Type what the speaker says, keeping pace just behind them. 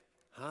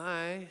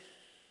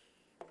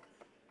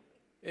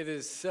It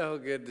is so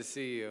good to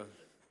see you.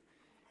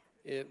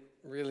 It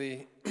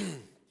really,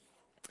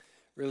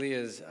 really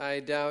is.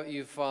 I doubt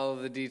you follow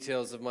the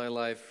details of my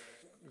life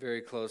very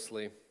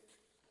closely.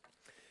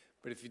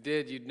 But if you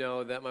did, you'd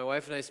know that my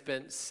wife and I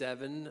spent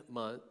 7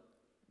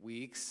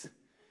 weeks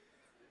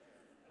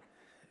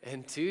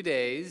and 2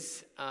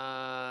 days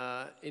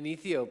in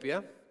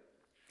Ethiopia.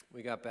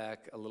 We got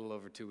back a little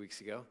over 2 weeks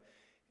ago,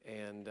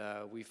 and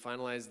we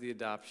finalized the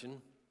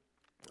adoption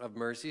of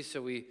Mercy.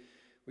 So we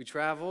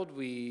traveled.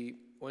 We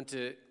went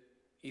to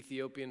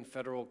Ethiopian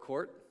federal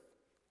court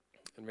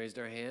and raised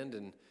our hand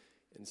and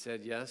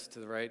said yes to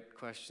the right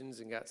questions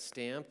and got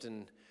stamped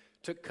and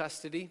took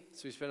custody.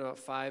 So we spent about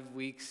 5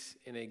 weeks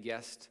in a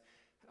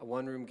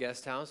one-room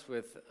guest house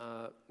with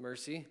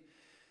Mercy,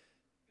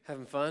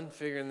 having fun,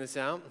 figuring this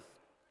out,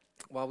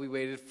 while we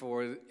waited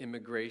for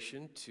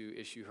immigration to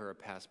issue her a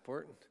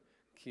passport,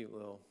 cute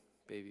little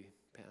baby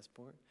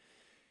passport.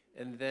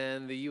 And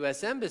then the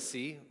U.S.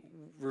 Embassy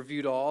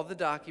reviewed all the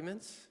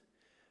documents,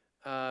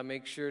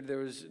 make sure there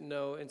was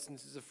no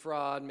instances of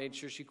fraud, made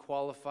sure she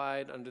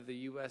qualified under the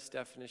U.S.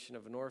 definition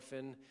of an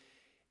orphan,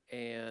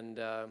 and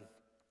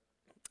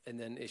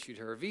then issued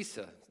her a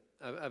visa,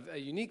 a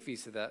unique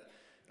visa that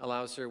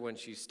allows her, when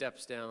she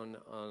steps down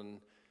on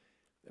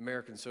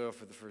American soil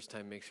for the first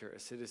time, makes her a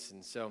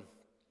citizen. So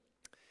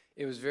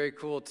it was very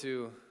cool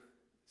to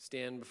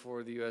stand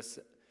before the U.S.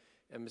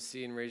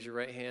 Embassy and raise your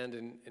right hand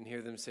and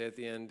hear them say at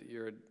the end,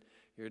 your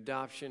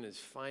adoption is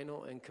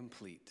final and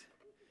complete.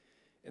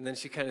 And then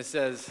she kind of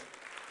says,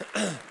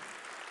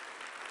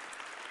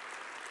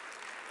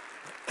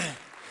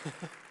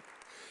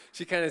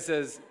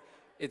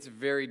 it's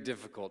very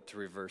difficult to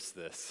reverse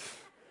this.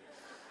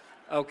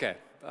 Okay,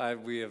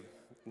 we have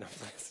no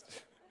place.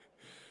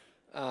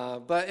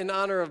 But in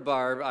honor of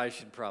Barb, I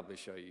should probably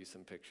show you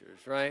some pictures,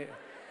 right?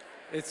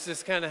 It's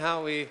just kind of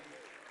how we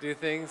do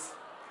things.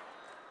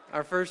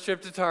 Our first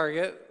trip to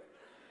Target,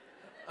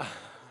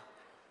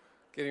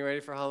 getting ready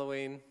for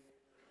Halloween.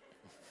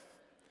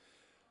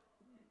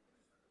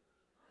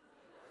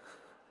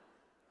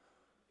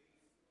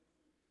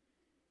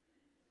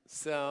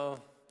 So,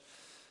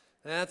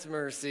 that's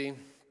Mercy.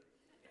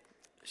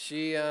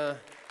 She, oh,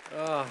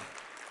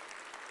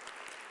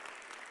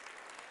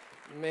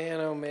 man,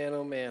 oh man,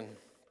 oh man.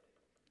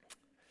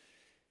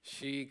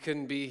 She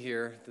couldn't be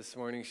here this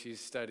morning. She's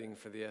studying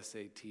for the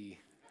SAT.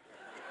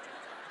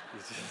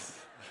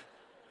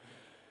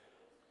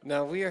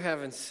 Now, we are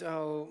having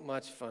so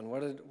much fun.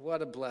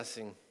 What a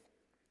blessing.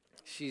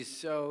 She's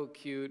so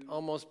cute,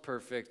 almost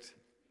perfect.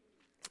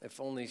 If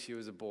only she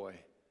was a boy.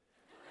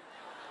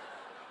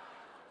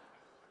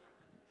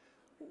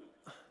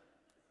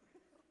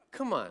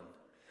 Come on.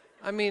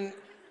 I mean,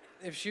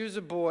 if she was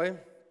a boy,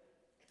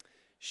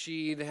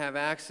 she'd have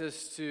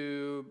access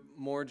to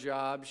more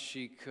jobs.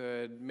 She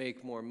could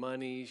make more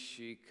money.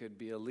 She could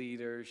be a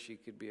leader. She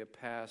could be a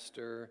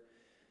pastor.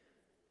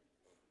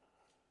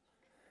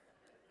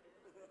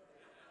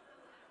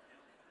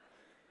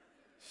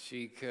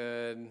 She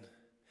could,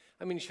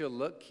 she'll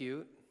look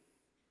cute.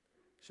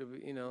 She'll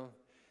be,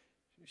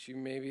 she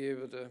may be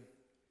able to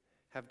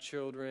have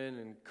children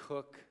and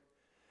cook.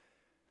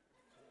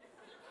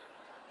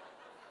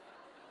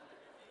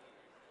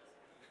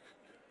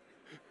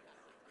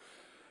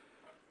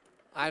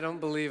 I don't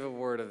believe a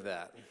word of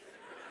that.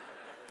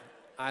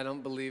 I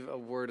don't believe a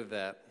word of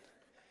that.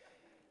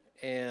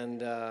 And,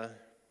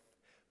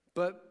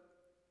 but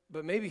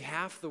maybe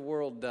half the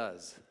world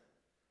does.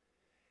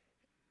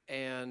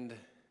 And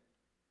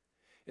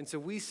so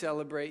we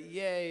celebrate,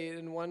 yay,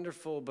 and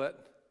wonderful,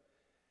 but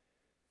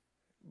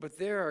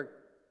there are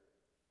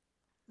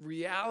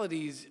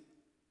realities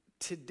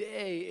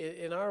today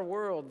in our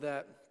world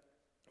that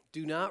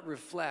do not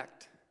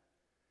reflect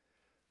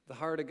the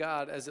heart of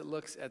God as it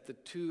looks at the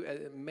two,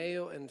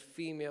 male and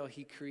female.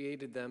 He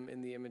created them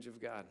in the image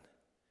of God.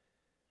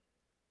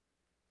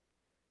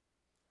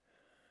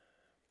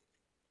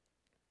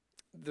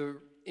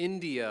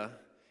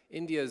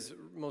 India's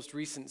most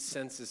recent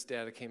census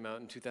data came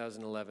out in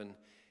 2011,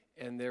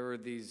 and there were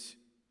these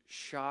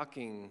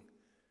shocking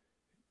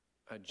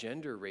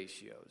gender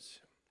ratios.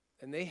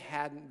 And they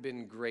hadn't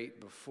been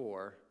great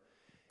before,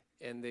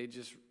 and they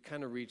just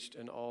kind of reached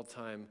an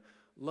all-time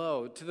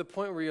low, to the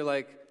point where you're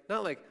like,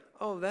 not like,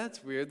 oh,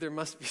 that's weird, there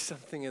must be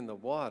something in the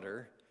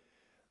water,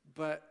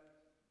 but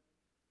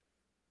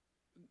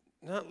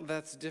not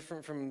that's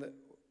different from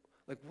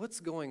what's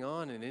going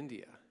on in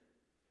India?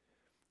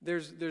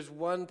 There's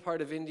one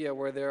part of India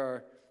where there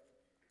are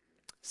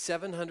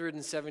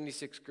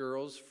 776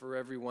 girls for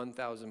every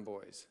 1,000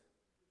 boys.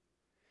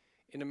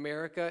 In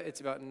America,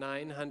 it's about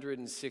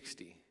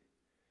 960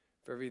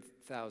 for every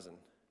 1,000.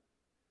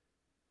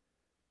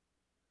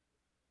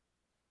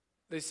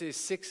 They say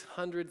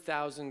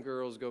 600,000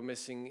 girls go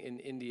missing in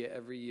India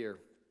every year,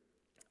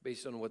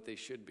 based on what they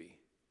should be.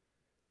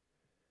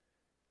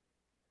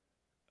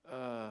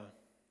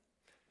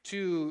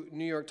 2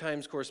 New York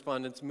Times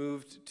correspondents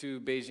moved to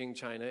Beijing,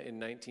 China in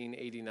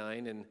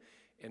 1989,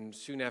 and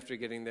soon after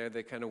getting there,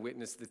 they kind of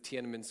witnessed the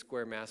Tiananmen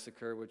Square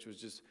massacre, which was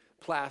just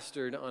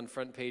plastered on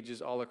front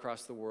pages all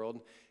across the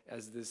world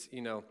as this,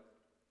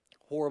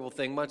 horrible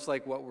thing, much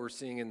like what we're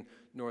seeing in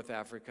North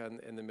Africa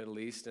and the Middle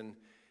East,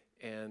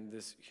 and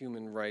this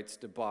human rights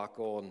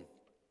debacle,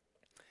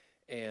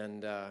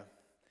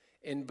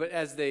 but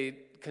as they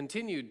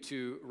continued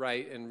to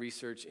write and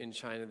research in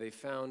China, they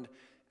found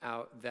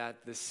out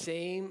that the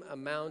same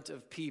amount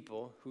of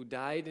people who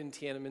died in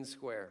Tiananmen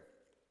Square,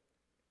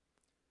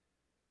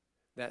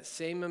 that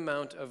same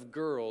amount of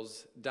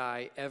girls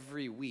die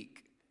every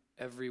week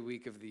of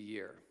the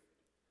year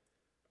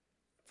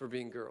for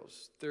being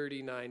girls,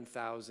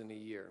 39,000 a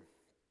year.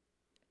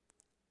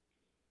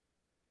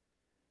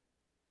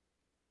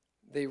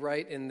 They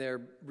write in their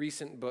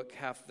recent book,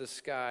 Half the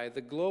Sky, the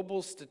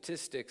global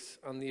statistics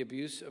on the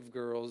abuse of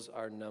girls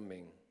are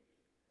numbing.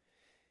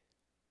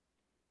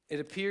 It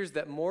appears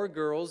that more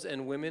girls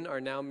and women are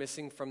now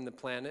missing from the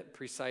planet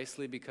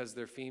precisely because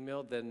they're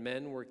female than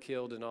men were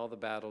killed in all the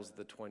battles of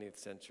the 20th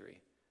century.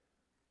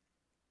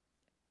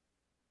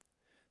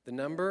 The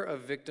number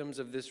of victims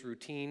of this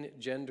routine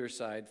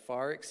gendercide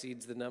far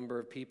exceeds the number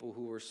of people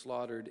who were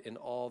slaughtered in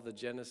all the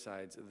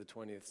genocides of the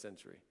 20th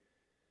century.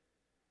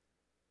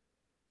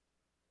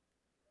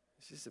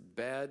 It's just a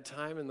bad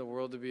time in the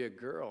world to be a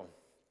girl.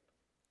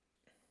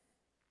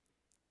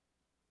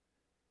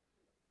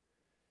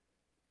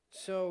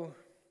 So,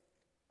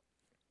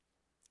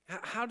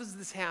 how does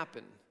this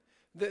happen?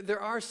 There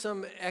are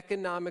some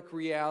economic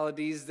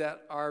realities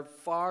that are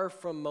far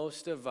from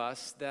most of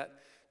us that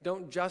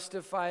don't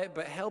justify it,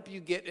 but help you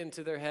get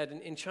into their head.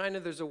 And in China,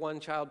 there's a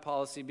one-child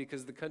policy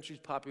because the country's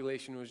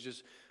population was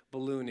just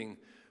ballooning.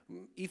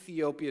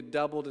 Ethiopia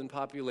doubled in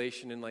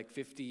population in like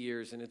 50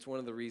 years, and it's one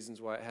of the reasons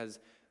why it has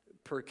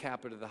per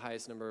capita the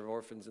highest number of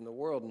orphans in the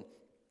world.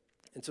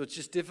 And so it's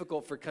just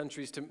difficult for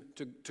countries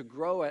to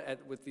grow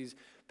with these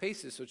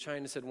paces. So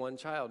China said one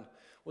child.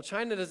 Well,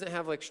 China doesn't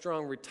have like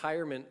strong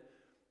retirement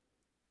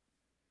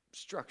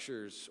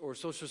structures or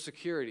social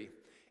security.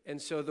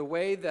 And so the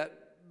way that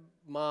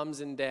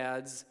moms and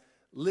dads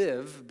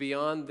live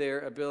beyond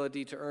their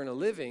ability to earn a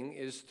living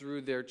is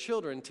through their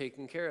children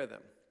taking care of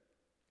them.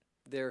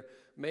 Their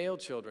male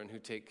children who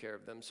take care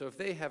of them. So if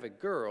they have a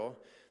girl,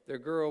 their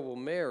girl will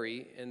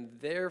marry and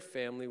their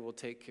family will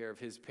take care of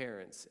his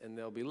parents and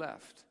they'll be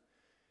left.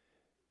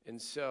 And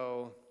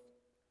so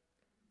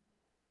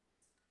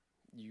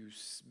you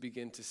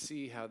begin to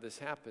see how this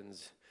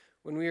happens.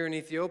 When we were in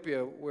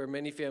Ethiopia, where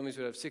many families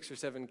would have 6 or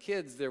 7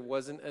 kids, there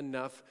wasn't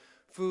enough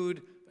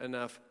food,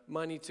 enough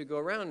money to go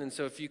around. And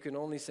so if you can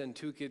only send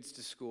 2 kids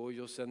to school,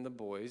 you'll send the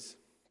boys.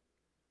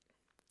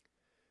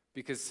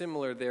 Because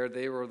similar there,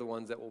 they were the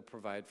ones that will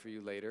provide for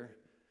you later.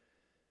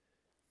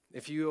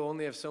 If you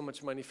only have so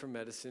much money for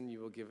medicine,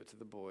 you will give it to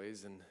the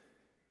boys. And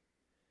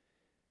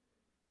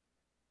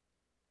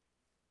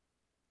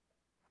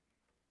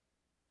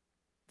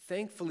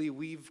thankfully,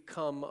 we've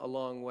come a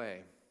long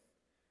way.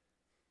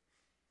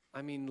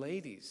 I mean,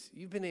 ladies,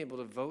 you've been able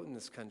to vote in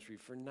this country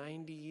for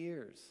 90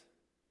 years.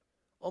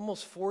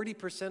 Almost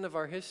 40% of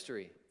our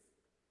history.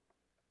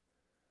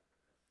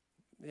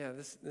 Yeah,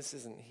 this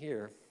isn't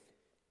here.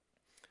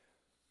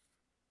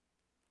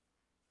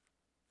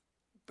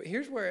 But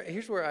here's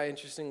where I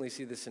interestingly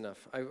see this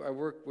enough. I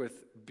work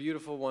with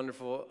beautiful,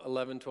 wonderful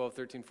 11, 12,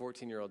 13,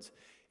 14-year-olds.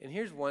 And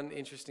here's one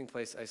interesting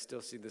place I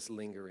still see this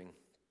lingering.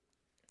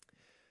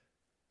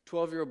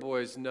 12-year-old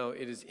boys know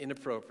it is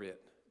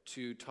inappropriate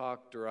to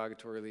talk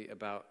derogatorily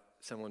about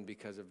someone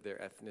because of their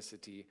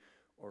ethnicity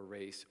or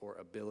race or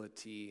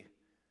ability.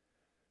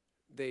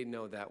 They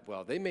know that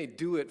well. They may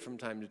do it from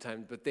time to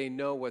time, but they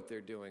know what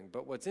they're doing.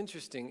 But what's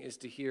interesting is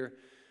to hear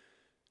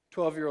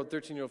 12-year-old,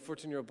 13-year-old,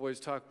 14-year-old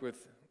boys talk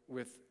with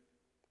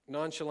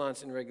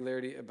nonchalance and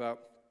regularity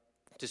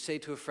to say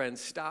to a friend,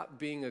 stop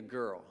being a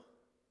girl.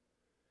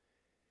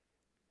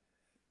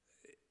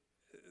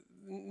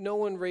 No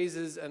one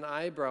raises an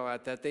eyebrow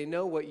at that. They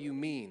know what you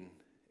mean,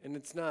 and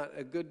it's not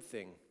a good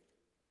thing.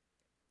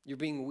 You're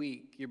being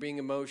weak, you're being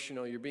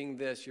emotional, you're being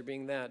this, you're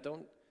being that.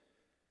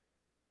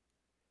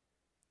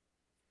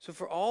 So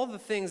for all the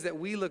things that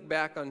we look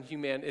back on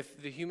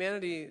if the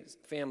humanity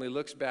family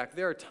looks back,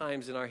 there are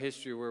times in our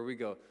history where we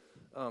go,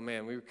 oh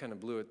man, we kind of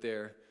blew it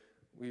there.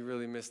 We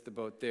really missed the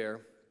boat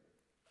there.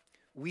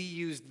 We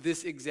used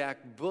this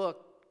exact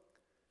book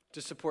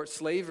to support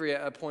slavery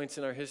at points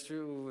in our history.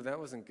 Ooh, that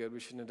wasn't good. We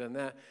shouldn't have done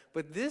that.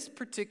 But this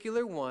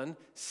particular one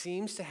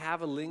seems to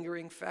have a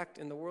lingering effect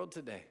in the world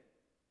today.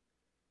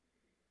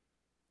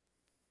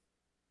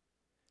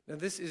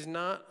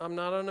 Now, I'm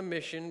not on a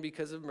mission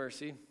because of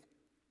mercy.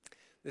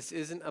 This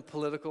isn't a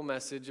political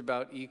message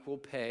about equal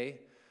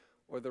pay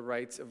or the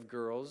rights of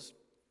girls.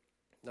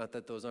 Not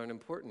that those aren't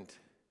important.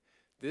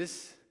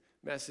 This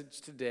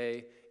message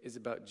today is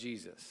about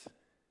Jesus.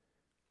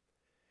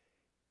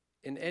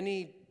 In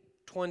any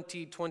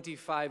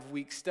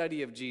 25-week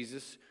study of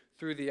Jesus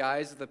through the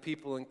eyes of the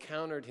people who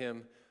encountered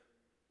him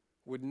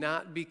would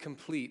not be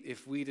complete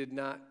if we did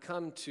not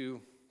come to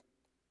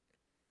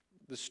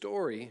the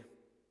story,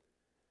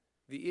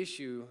 the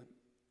issue,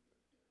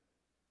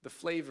 the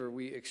flavor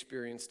we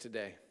experience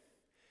today.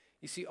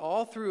 You see,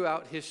 all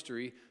throughout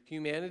history,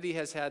 humanity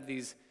has had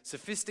these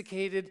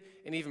sophisticated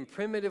and even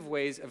primitive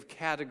ways of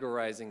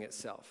categorizing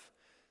itself.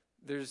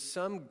 There's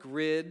some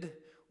grid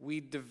we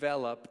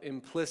develop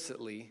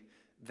implicitly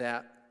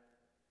that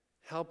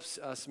helps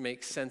us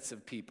make sense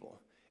of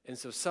people. And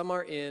so some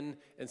are in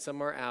and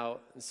some are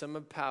out, and some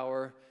have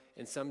power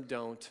and some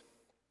don't.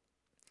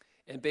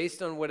 And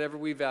based on whatever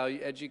we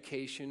value,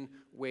 education,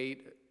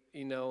 weight,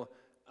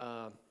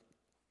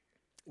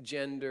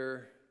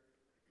 gender,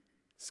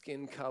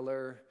 skin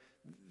color,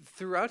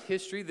 throughout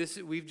history,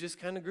 we've just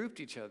kind of grouped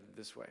each other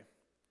this way.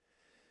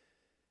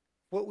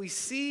 What we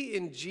see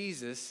in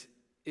Jesus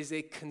is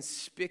a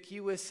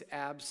conspicuous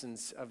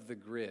absence of the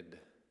grid.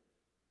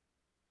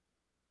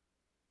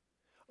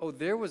 Oh,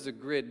 there was a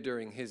grid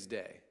during his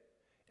day,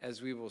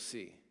 as we will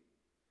see.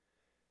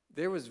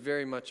 There was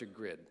very much a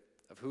grid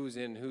of who's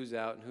in, who's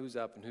out, and who's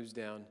up, and who's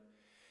down.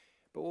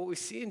 But what we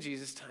see in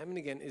Jesus time and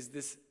again is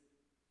this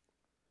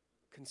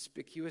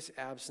conspicuous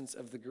absence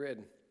of the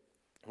grid.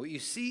 What you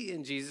see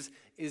in Jesus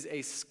is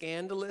a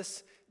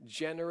scandalous,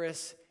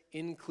 generous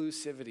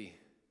inclusivity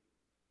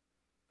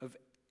of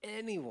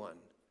anyone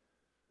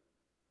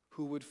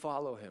who would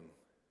follow him.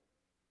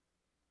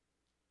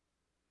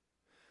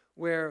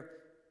 Where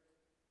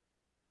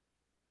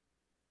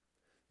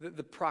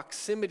the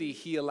proximity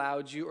he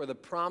allowed you or the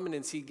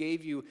prominence he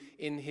gave you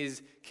in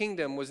his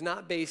kingdom was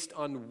not based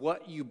on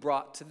what you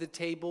brought to the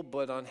table,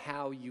 but on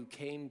how you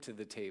came to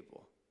the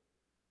table.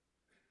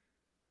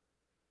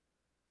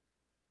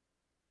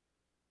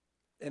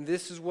 And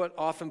this is what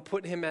often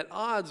put him at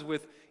odds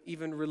with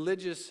even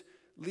religious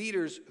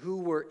leaders who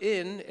were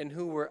in and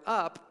who were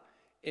up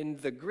in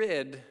the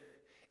grid,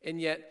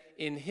 and yet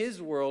in his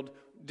world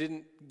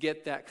didn't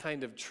get that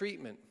kind of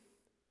treatment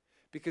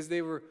because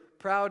they were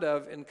proud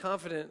of and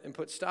confident and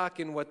put stock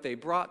in what they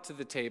brought to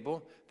the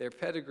table, their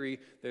pedigree,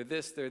 their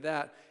this, their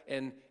that,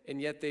 and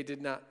yet they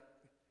did not,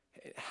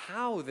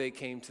 how they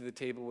came to the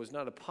table was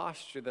not a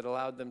posture that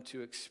allowed them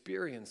to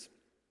experience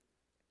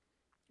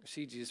or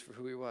see Jesus for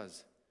who he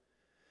was.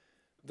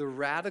 The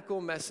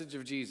radical message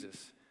of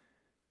Jesus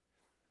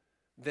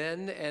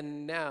then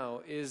and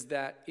now is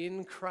that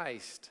in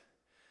Christ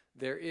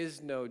there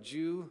is no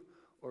Jew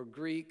or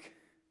Greek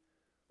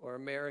or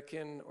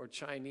American or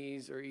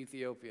Chinese or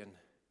Ethiopian.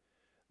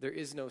 There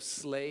is no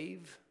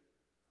slave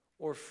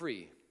or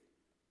free.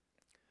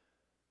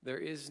 There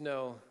is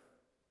no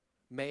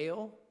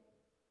male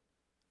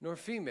nor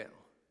female.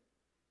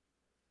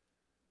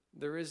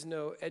 There is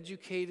no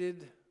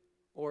educated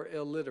or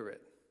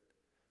illiterate.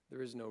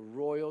 There is no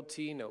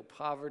royalty, no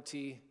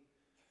poverty,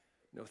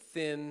 no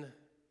thin,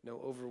 no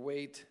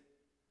overweight.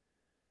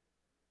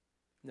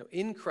 No,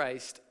 in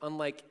Christ,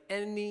 unlike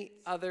any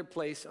other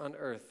place on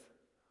earth,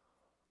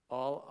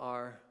 all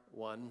are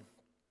one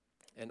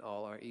and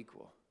all are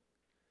equal.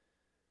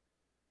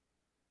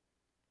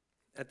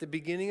 At the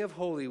beginning of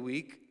Holy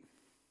Week,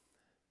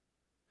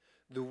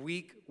 the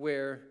week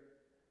where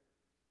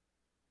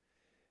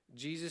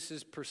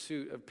Jesus'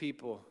 pursuit of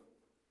people,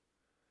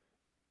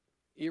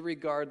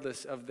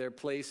 irregardless of their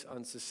place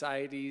on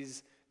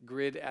society's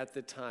grid at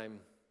the time,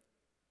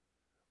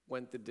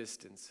 went the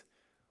distance,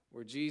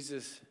 where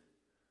Jesus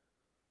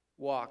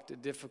walked a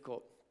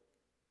difficult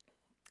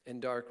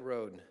and dark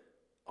road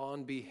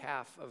on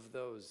behalf of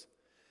those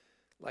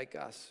like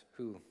us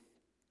who,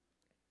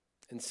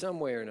 in some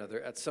way or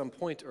another, at some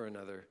point or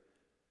another,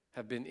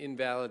 have been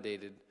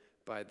invalidated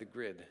by the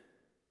grid.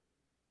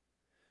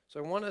 So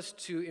I want us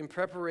to, in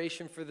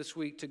preparation for this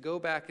week, to go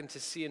back and to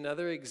see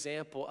another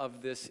example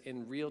of this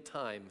in real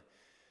time.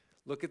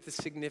 Look at the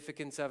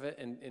significance of it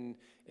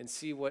and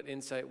see what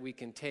insight we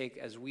can take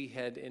as we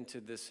head into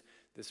this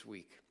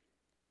week.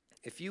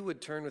 If you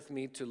would turn with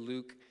me to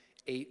Luke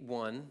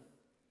 8:1.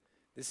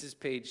 This is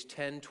page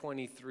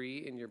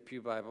 1023 in your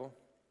Pew Bible.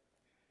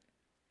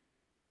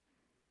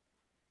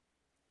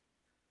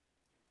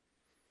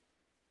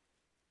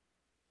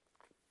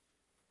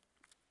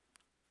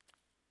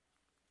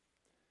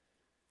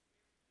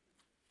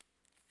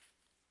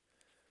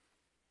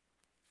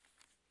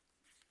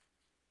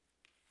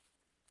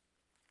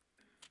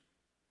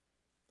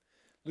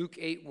 Luke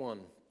 8:1.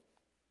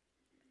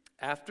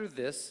 After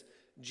this,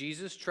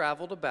 Jesus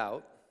traveled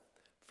about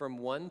from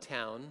one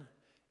town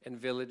and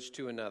village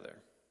to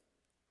another,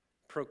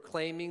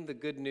 proclaiming the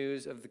good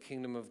news of the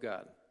kingdom of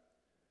God.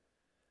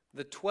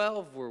 The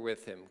 12 were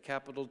with him,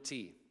 capital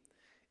T,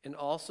 and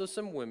also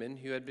some women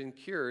who had been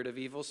cured of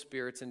evil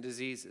spirits and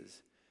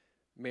diseases.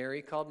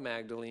 Mary called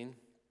Magdalene,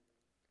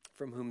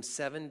 from whom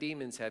 7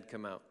 demons had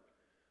come out,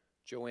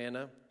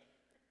 Joanna,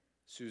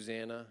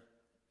 Susanna,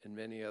 and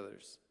many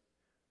others.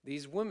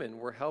 These women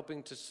were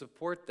helping to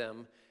support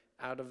them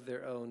out of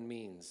their own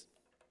means.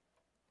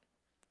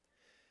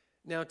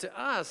 Now, to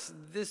us,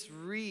 this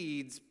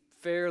reads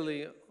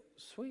fairly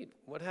sweet.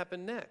 What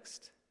happened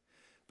next?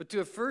 But to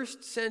a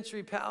first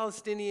century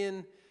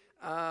Palestinian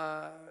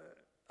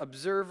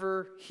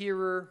observer,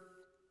 hearer,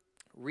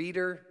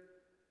 reader,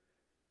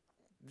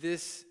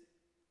 this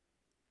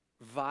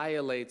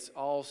violates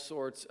all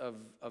sorts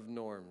of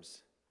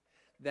norms.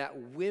 that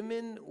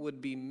women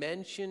would be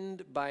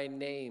mentioned by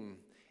name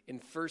in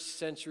first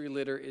century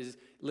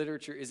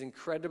literature is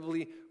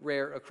incredibly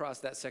rare across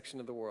that section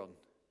of the world.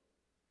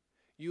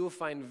 You will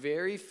find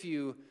very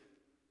few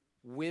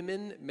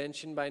women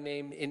mentioned by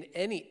name in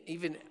any,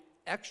 even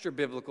extra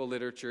biblical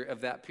literature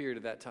of that period,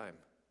 of that time.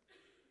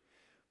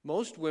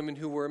 Most women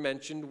who were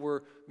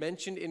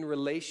mentioned in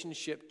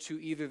relationship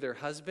to either their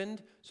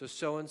husband,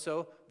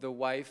 so-and-so, the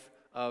wife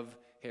of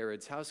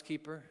Herod's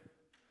housekeeper,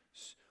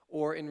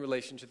 or in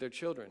relation to their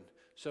children,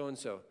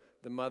 so-and-so,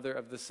 the mother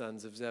of the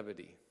sons of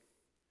Zebedee.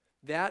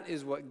 That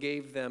is what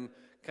gave them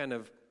kind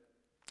of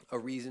a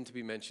reason to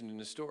be mentioned in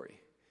the story.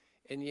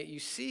 And yet you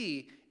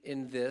see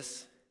in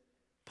this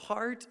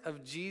part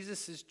of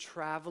Jesus'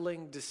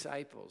 traveling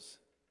disciples,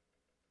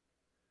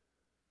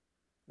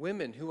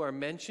 women who are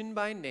mentioned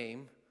by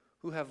name,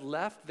 who have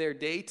left their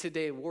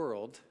day-to-day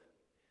world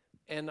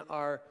and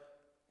are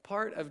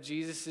part of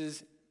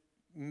Jesus'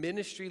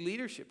 ministry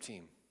leadership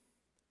team.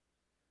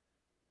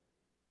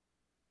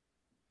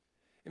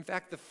 In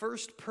fact, the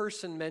first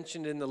person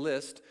mentioned in the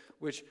list,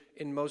 which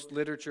in most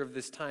literature of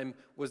this time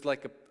was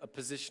like a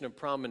position of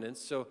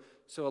prominence, so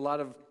a lot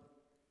of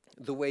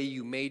the way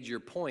you made your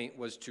point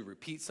was to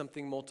repeat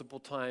something multiple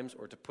times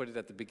or to put it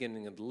at the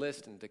beginning of the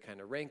list and to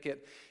kind of rank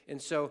it.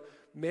 And so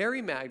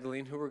Mary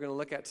Magdalene, who we're going to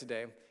look at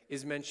today,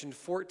 is mentioned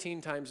 14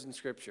 times in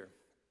Scripture,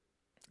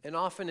 and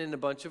often in a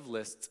bunch of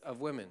lists of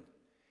women.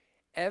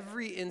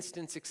 Every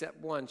instance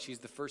except one, she's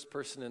the first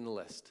person in the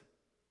list.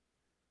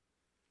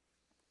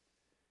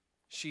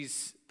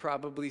 She's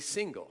probably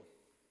single,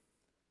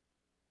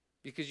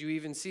 because you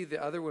even see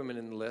the other women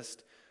in the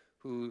list,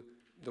 who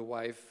the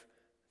wife,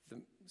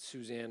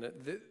 Susanna,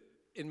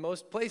 in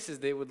most places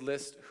they would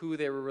list who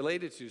they were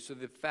related to. So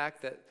the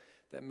fact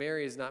that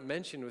Mary is not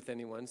mentioned with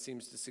anyone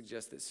seems to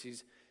suggest that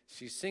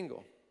she's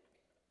single.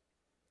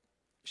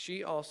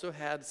 She also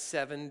had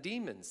 7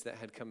 demons that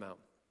had come out.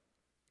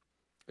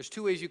 There's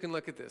 2 ways you can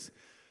look at this.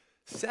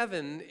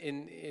 7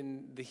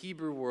 in the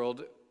Hebrew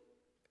world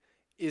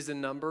is a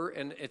number,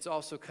 and it's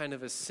also kind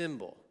of a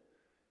symbol.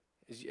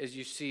 As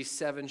you see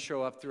 7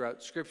 show up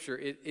throughout Scripture,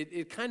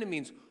 it kind of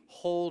means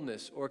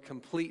wholeness or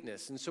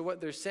completeness. And so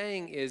what they're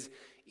saying is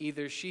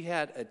either she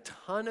had a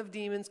ton of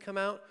demons come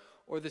out,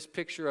 or this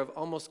picture of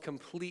almost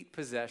complete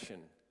possession,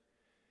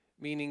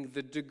 meaning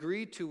the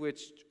degree to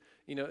which,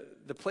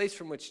 the place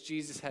from which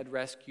Jesus had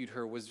rescued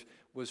her was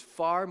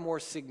far more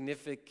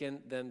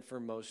significant than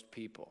for most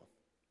people.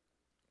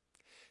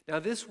 Now,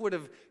 this would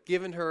have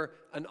given her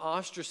an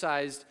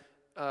ostracized,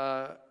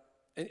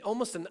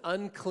 almost an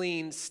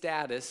unclean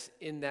status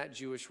in that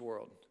Jewish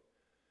world.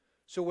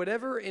 So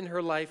whatever in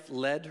her life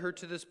led her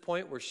to this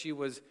point where she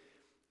was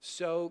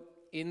so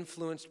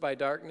influenced by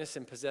darkness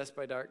and possessed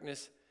by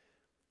darkness,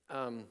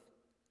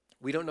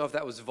 we don't know if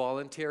that was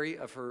voluntary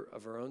of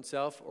her own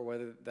self or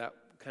whether that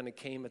kind of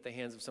came at the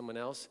hands of someone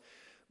else.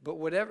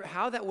 But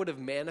how that would have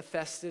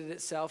manifested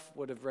itself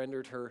would have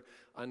rendered her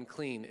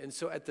unclean. And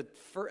so at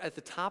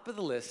the top of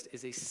the list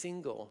is a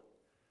single,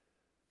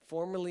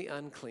 formerly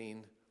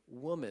unclean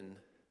woman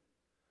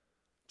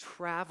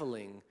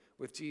traveling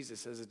with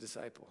Jesus as a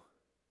disciple.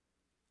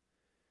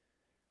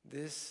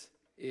 This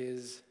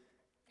is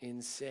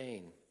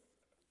insane.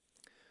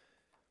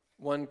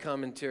 One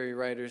commentary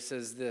writer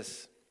says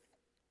this: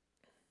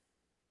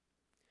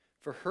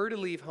 for her to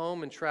leave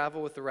home and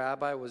travel with the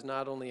rabbi was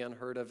not only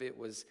unheard of, it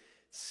was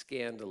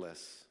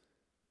scandalous.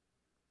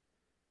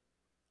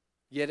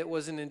 Yet it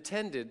was an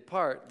intended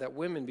part that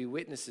women be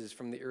witnesses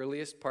from the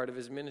earliest part of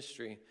his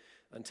ministry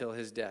until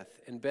his death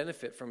and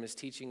benefit from his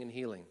teaching and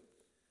healing.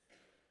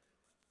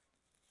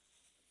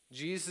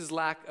 Jesus'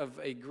 lack of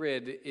a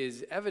grid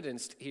is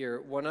evidenced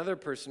here. One other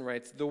person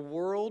writes, the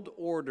world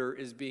order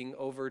is being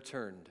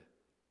overturned.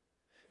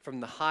 From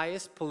the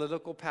highest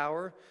political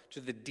power to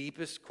the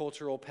deepest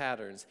cultural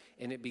patterns,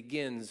 and it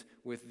begins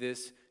with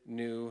this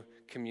new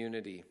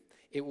community.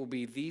 It will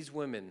be these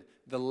women,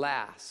 the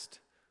last,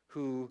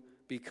 who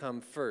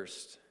become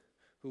first,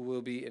 who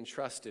will be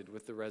entrusted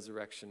with the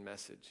resurrection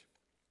message.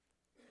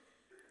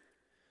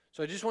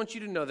 So I just want you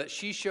to know that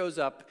she shows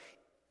up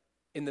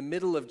in the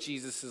middle of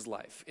Jesus'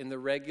 life, in the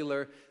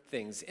regular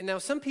things. And now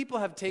some people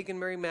have taken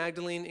Mary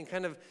Magdalene and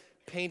kind of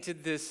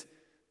painted this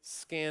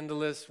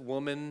scandalous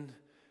woman,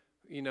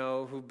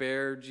 who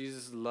bare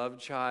Jesus' love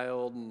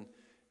child,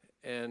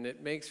 and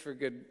it makes for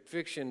good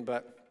fiction,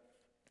 but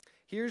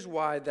here's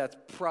why that's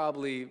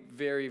probably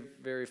very,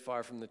 very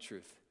far from the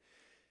truth.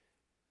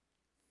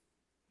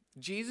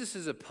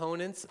 Jesus'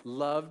 opponents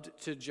loved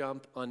to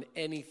jump on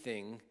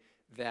anything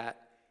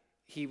that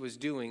he was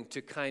doing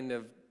to kind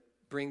of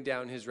bring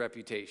down his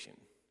reputation,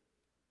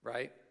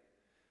 right?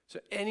 So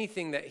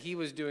anything that he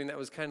was doing that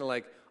was kind of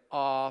like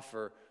off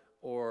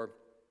or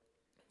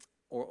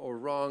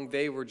wrong,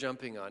 they were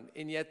jumping on.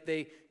 And yet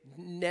they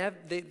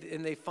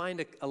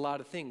find a lot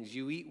of things.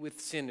 You eat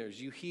with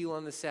sinners. You heal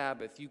on the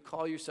Sabbath. You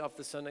call yourself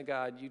the Son of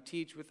God. You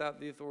teach without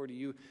the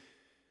authority.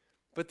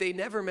 But they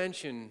never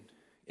mention,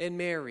 and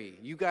Mary,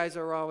 you guys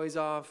are always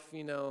off,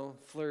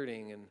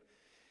 flirting. And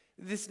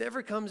This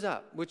never comes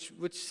up, which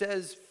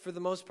says, for the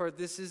most part,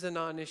 this is a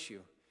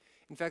non-issue.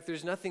 In fact,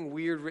 there's nothing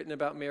weird written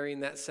about Mary in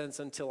that sense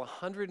until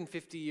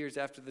 150 years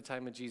after the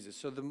time of Jesus.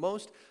 So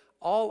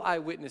all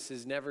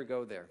eyewitnesses never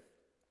go there.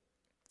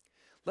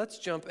 Let's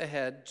jump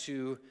ahead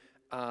to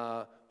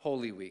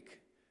Holy Week.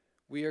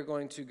 We are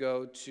going to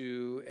go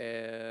to,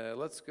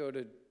 let's go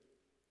to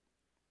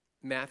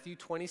Matthew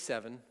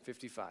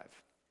 27:55.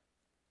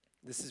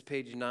 This is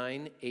page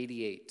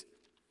 988.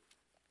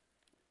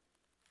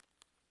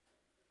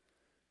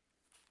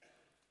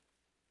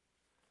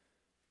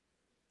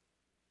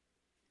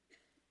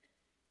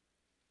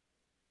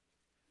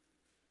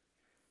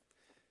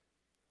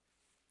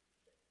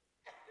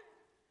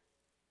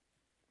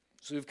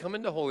 So we've come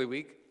into Holy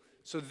Week.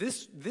 So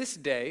this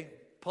day,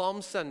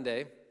 Palm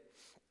Sunday,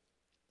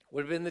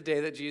 would have been the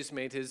day that Jesus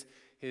made his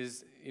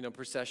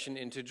procession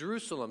into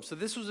Jerusalem. So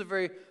this was a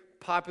very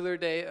popular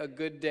day, a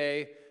good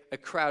day, a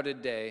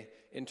crowded day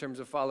in terms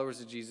of followers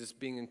of Jesus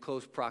being in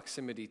close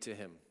proximity to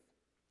him.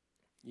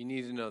 You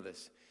need to know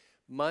this.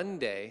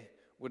 Monday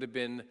would have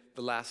been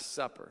the Last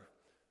Supper,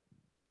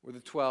 where the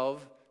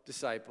 12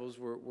 disciples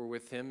were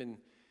with him.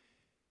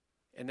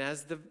 And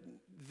as the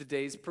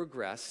days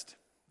progressed,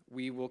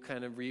 we will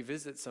kind of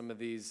revisit some of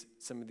these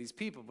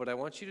people. But I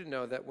want you to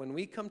know that when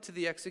we come to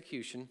the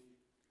execution,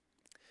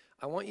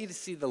 I want you to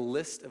see the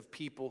list of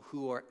people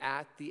who are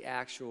at the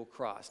actual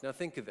cross. Now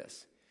think of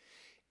this.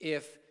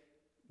 If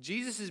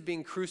Jesus is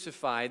being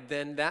crucified,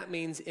 then that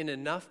means in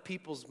enough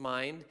people's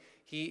mind,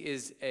 he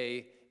is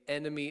an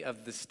enemy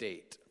of the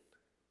state.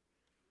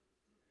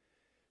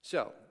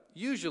 So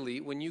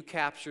usually when you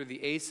capture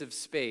the ace of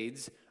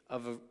spades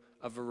of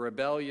a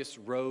rebellious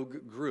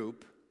rogue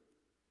group,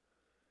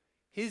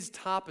 his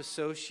top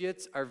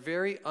associates are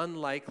very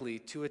unlikely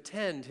to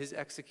attend his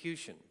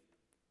execution,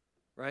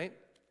 right?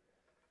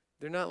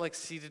 They're not like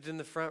seated in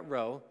the front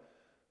row.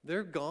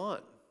 They're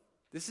gone.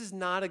 This is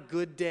not a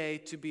good day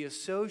to be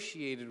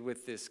associated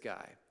with this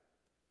guy.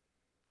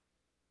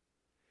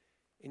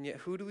 And yet,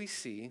 who do we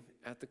see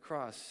at the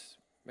cross?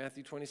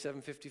 Matthew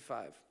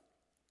 27:55.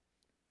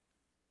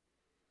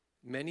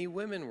 Many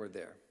women were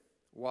there,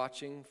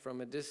 watching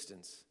from a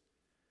distance.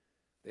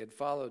 They had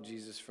followed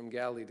Jesus from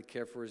Galilee to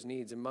care for his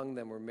needs. Among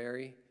them were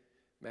Mary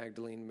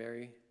Magdalene,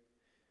 Mary,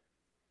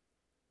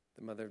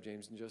 the mother of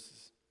James and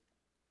Joseph.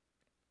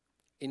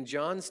 In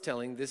John's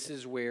telling, this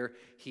is where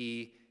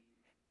he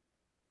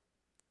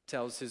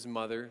tells his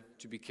mother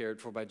to be cared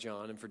for by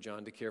John and for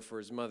John to care for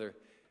his mother.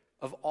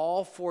 Of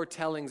all four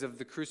tellings of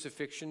the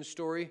crucifixion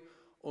story,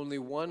 only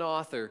one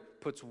author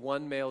puts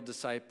one male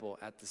disciple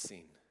at the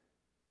scene.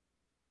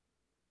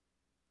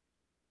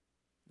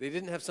 They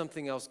didn't have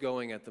something else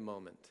going at the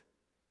moment.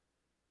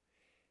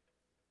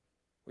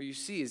 What you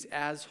see is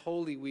as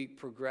Holy Week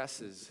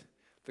progresses,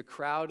 the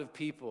crowd of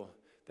people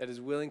that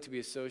is willing to be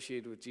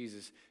associated with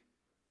Jesus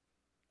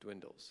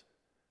dwindles.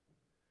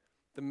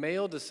 The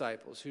male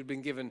disciples who'd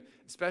been given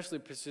especially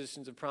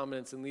positions of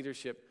prominence and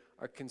leadership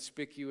are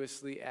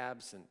conspicuously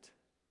absent.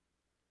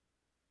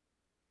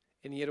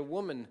 And yet a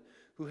woman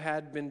who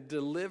had been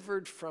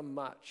delivered from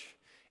much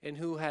and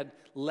who had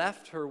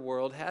left her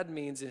world, had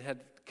means, and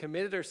had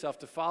committed herself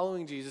to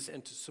following Jesus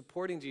and to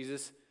supporting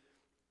Jesus,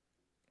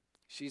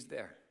 she's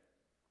there.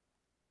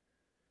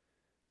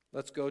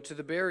 Let's go to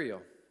the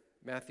burial.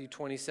 Matthew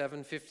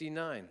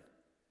 27:59,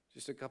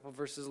 just a couple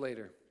verses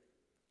later.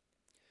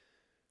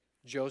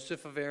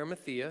 Joseph of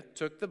Arimathea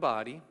took the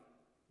body,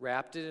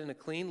 wrapped it in a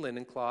clean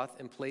linen cloth,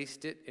 and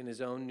placed it in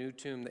his own new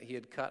tomb that he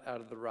had cut out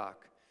of the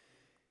rock.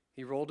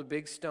 He rolled a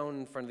big stone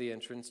in front of the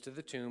entrance to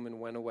the tomb and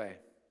went away.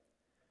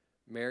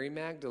 Mary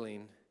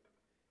Magdalene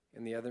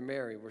and the other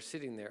Mary were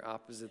sitting there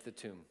opposite the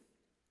tomb.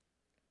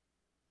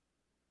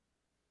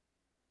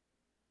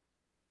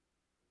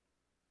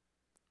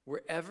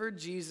 Wherever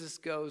Jesus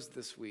goes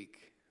this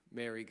week,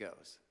 Mary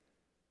goes.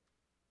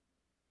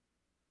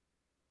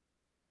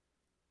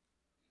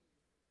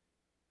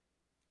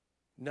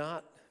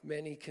 Not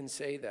many can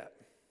say that.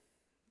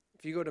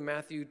 If you go to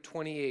Matthew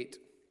 28,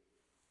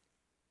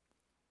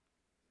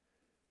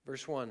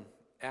 verse 1,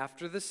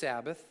 after the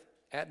Sabbath,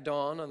 at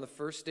dawn on the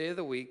first day of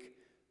the week,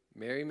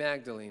 Mary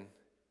Magdalene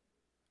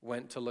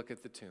went to look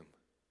at the tomb.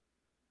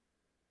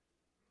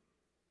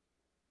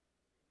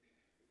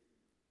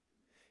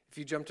 If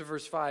you jump to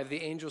verse 5,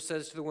 the angel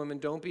says to the woman,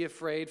 "Don't be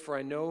afraid, for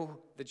I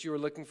know that you are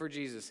looking for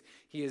Jesus.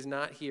 He is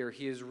not here.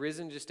 He is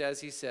risen just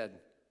as he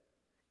said.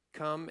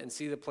 Come and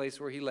see the place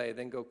where he lay.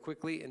 Then go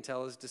quickly and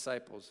tell his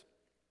disciples."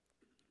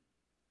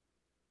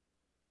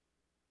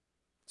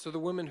 So the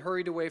woman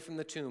hurried away from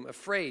the tomb,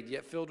 afraid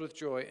yet filled with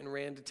joy, and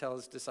ran to tell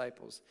his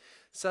disciples.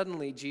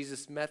 Suddenly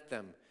Jesus met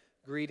them.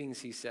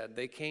 "Greetings," he said.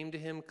 They came to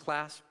him,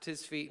 clasped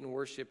his feet, and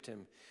worshipped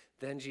him.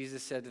 Then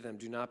Jesus said to them,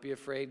 "Do not be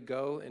afraid.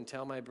 Go and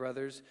tell my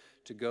brothers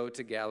to go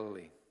to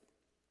Galilee."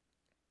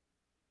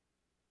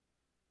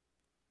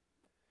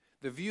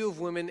 The view of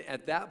women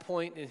at that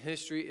point in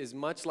history is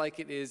much like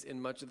it is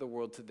in much of the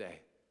world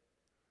today.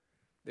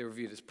 They were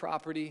viewed as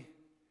property.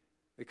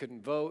 They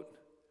couldn't vote.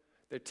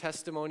 Their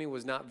testimony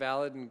was not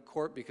valid in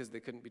court because they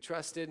couldn't be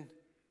trusted.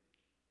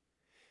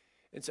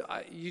 And so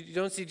you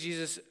don't see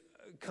Jesus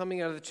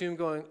coming out of the tomb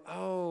going,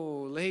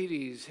 oh,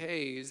 ladies,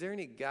 hey, is there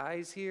any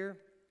guys here?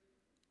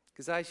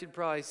 Because I should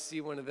probably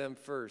see one of them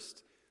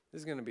first. This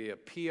is going to be a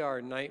PR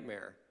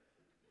nightmare.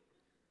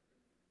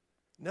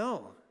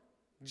 No,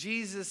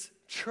 Jesus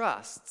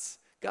trusts.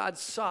 God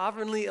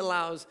sovereignly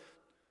allows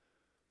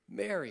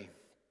Mary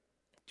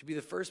to be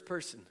the first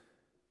person,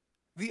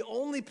 the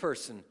only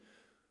person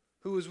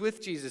who was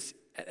with Jesus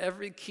at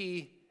every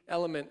key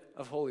element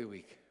of Holy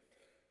Week.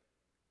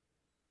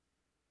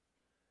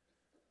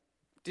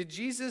 Did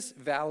Jesus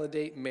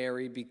validate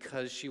Mary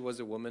because she was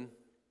a woman?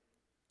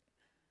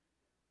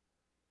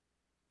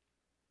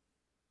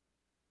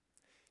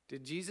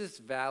 Did Jesus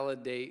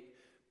validate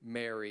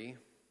Mary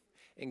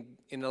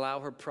and allow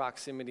her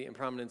proximity and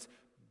prominence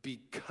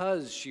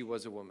because she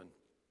was a woman?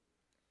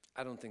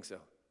 I don't think so.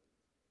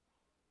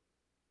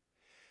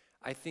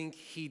 I think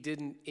he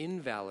didn't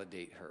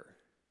invalidate her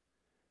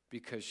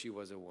because she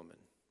was a woman.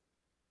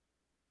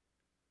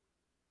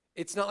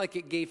 It's not like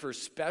it gave her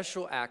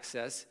special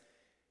access,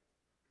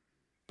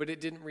 but it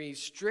didn't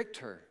restrict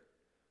her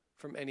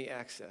from any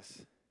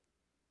access.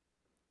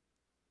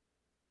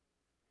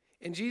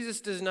 And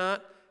Jesus does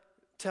not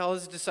tell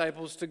his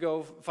disciples to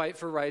go fight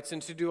for rights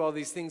and to do all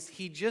these things.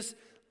 He just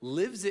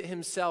lives it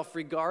himself,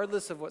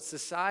 regardless of what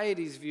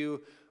society's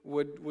view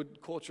would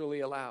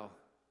culturally allow.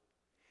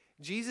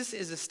 Jesus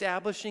is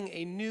establishing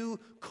a new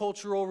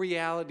cultural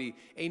reality,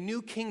 a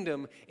new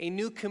kingdom, a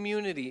new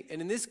community.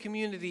 And in this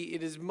community,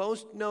 it is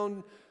most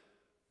known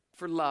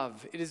for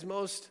love. It is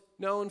most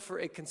known for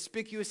a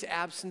conspicuous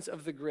absence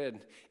of the grid.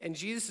 And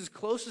Jesus'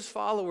 closest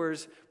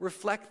followers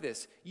reflect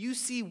this. You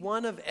see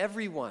one of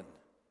everyone.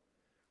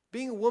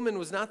 Being a woman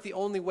was not the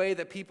only way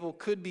that people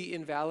could be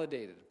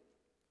invalidated.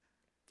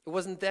 It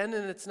wasn't then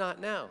and it's not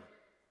now.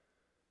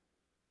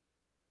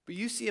 But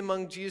you see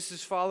among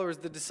Jesus' followers,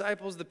 the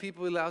disciples, the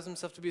people he allows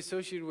himself to be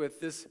associated with,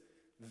 this,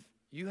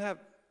 you have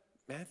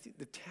Matthew,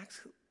 the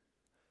tax,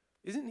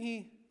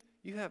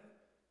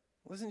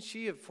 wasn't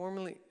she a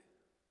formerly,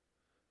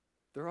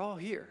 they're all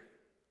here.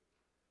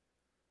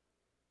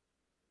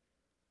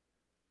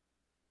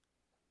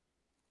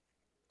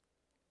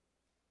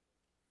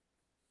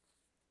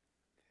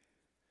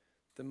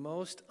 The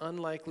most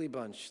unlikely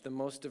bunch, the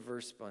most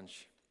diverse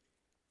bunch,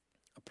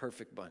 a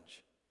perfect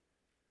bunch.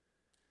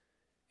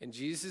 In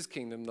Jesus'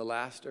 kingdom, the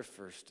last are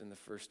first and the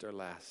first are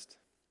last.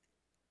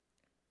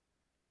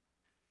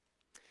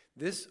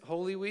 This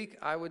Holy Week,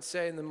 I would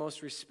say in the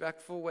most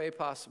respectful way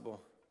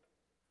possible,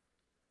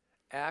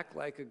 act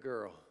like a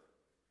girl.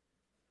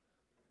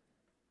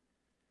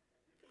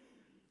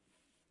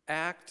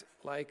 Act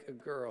like a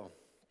girl.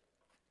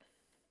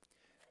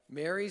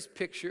 Mary's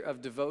picture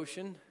of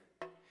devotion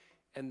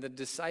and the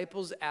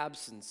disciples'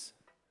 absence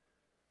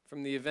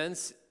from the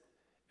events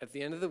at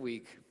the end of the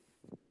week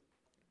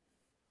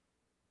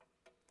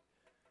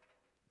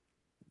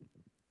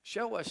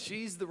show us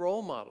she's the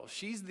role model,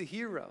 she's the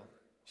hero,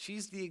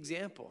 she's the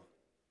example.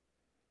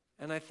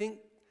 And I think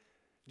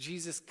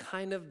Jesus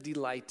kind of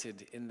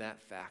delighted in that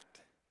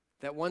fact,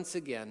 that once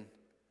again,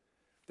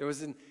 there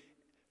was a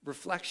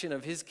reflection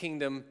of his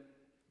kingdom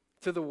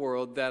to the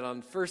world that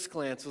on first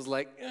glance was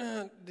like,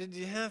 did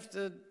you have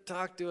to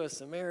talk to a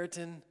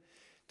Samaritan?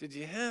 Did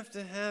you have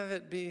to have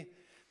it be,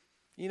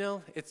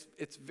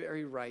 it's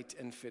very right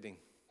and fitting.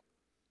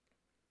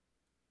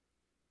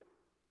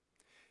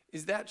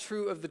 Is that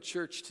true of the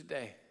church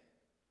today?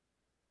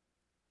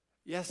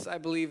 Yes, I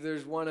believe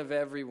there's one of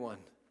everyone.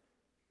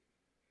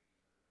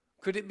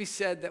 Could it be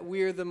said that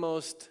we are the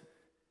most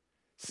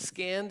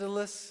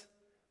scandalous,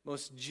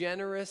 most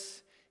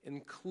generous,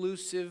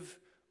 inclusive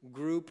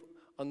group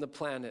on the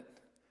planet?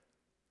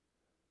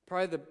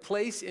 Probably the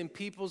place in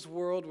people's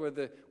world where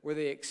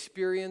they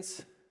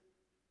experience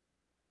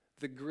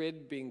the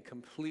grid being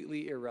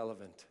completely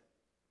irrelevant.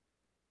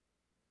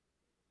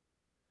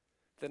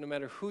 That no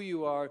matter who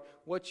you are,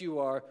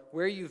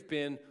 where you've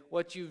been,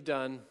 what you've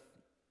done,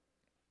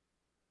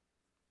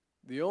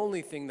 the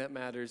only thing that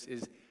matters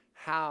is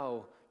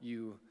how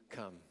you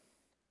come.